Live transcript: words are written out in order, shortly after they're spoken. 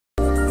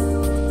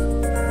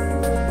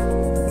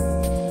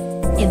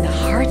in the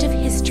heart of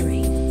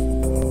history.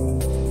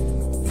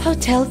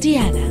 Hotel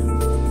Diana,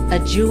 a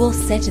jewel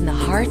set in the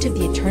heart of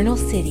the Eternal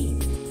City,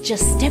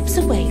 just steps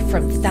away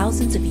from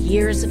thousands of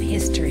years of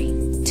history,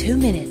 2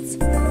 minutes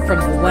from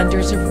the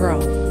wonders of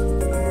Rome.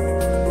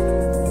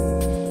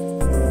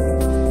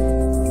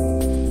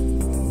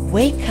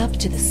 Wake up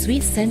to the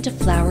sweet scent of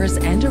flowers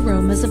and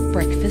aromas of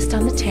breakfast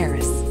on the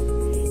terrace.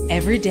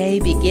 Every day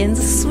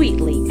begins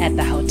sweetly at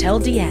the Hotel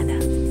Diana,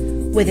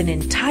 with an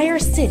entire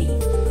city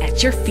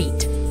at your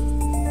feet.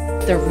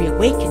 The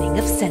reawakening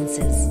of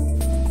senses.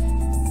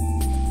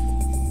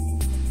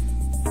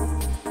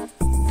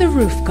 The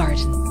roof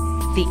garden,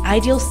 the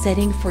ideal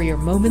setting for your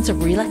moments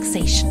of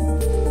relaxation.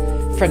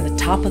 From the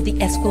top of the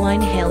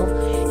Esquiline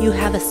Hill, you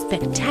have a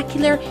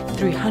spectacular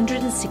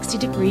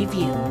 360-degree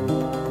view.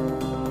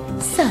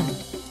 Sun,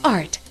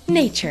 art,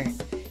 nature.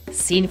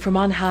 Seen from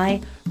on high,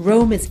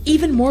 Rome is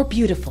even more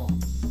beautiful.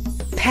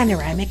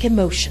 Panoramic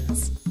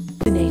emotions.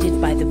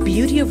 Fascinated by the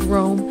beauty of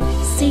Rome,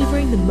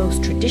 savoring the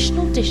most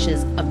traditional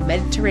dishes of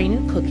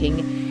Mediterranean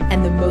cooking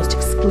and the most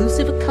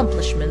exclusive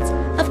accomplishments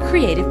of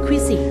creative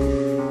cuisine.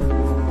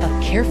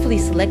 A carefully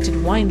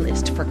selected wine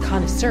list for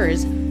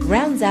connoisseurs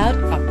rounds out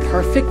a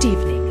perfect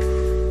evening.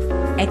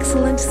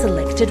 Excellent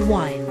selected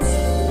wines.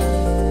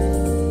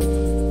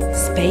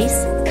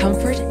 Space,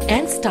 comfort,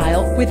 and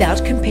style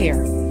without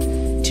compare.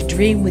 To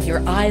dream with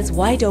your eyes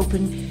wide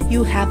open,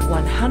 you have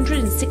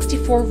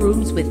 164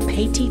 rooms with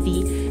pay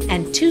TV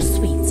and 2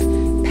 suites,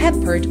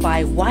 pampered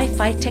by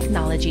Wi-Fi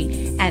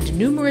technology and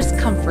numerous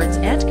comforts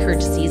and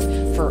courtesies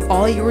for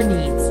all your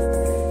needs.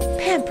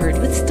 Pampered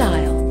with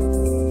style.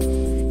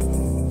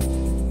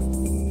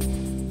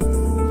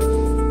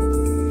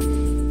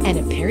 An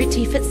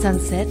aperitif at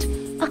sunset,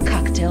 a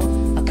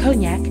cocktail, a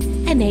cognac,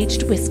 and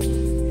aged whiskey.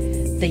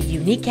 The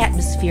unique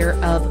atmosphere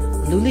of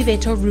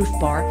L'Uliveto Roof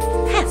Bar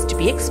has to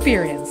be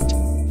experienced.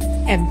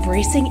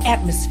 Embracing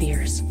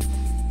atmospheres.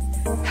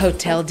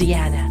 Hotel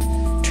Diana,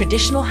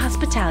 traditional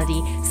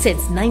hospitality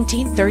since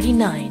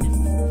 1939.